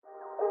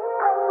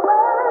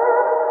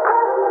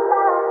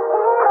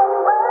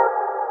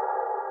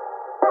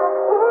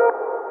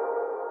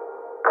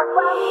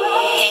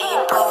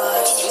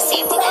Merch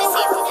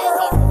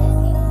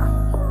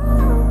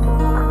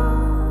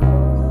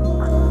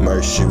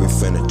shit, we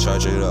finna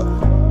charge it up.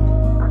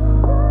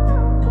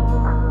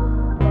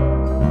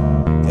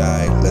 Yeah,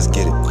 alright, let's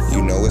get it.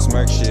 You know it's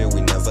merch shit,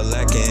 we never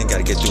lacking.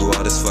 Gotta get through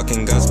all this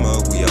fucking gun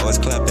smoke, we always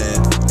clapping.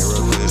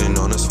 Hero glitching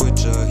on a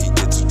switcher, he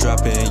gets to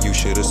dropping. You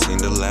should've seen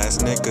the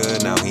last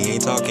nigga, now he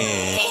ain't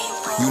talking.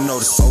 You know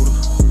this older,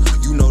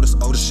 you know this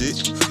older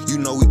shit. You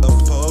know we up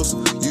the pose,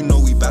 you know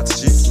we bout to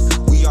shit.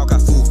 We all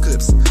got full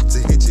clips to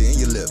hit you in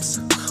your lips.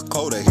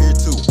 Colder here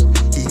too,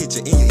 he hit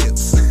you in your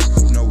hips.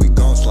 You know we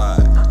gon'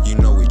 slide, you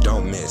know we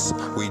don't miss.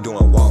 We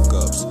doing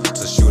walk-ups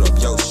to shoot up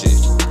your shit.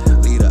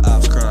 Lead the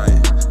ops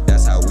crying,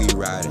 that's how we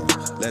riding.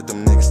 Let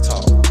them niggas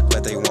talk,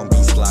 but they won't be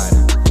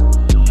sliding.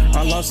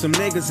 I lost some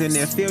niggas in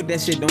that field,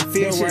 that shit don't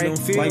feel right.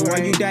 Like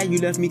when you die, you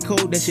left me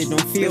cold, that shit don't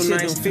feel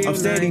nice. I'm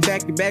steady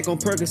back to back on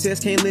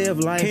Percocets, can't live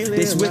life.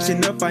 They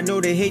switching up, I know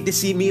they hate to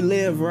see me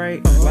live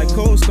right. Like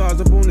cold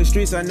stars up on the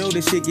streets, I know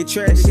this shit get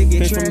trashed.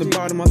 Came from the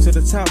bottom up to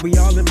the top, we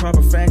all in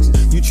proper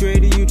factions. You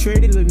traded,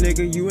 little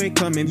nigga, you ain't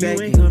coming back.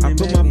 I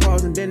put my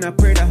pause and then I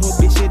prayed, I hope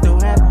this shit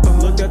don't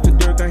happen. Looked up to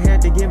Dirk, I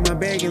had to get my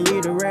bag and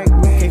leave the rack.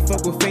 Can't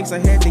fuck with fakes, I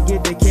had to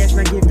get that cash,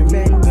 not give it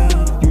back.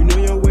 You know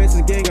your ways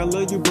is gang, I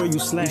love you, bro, you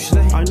slack.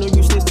 I know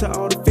you snitch to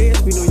all the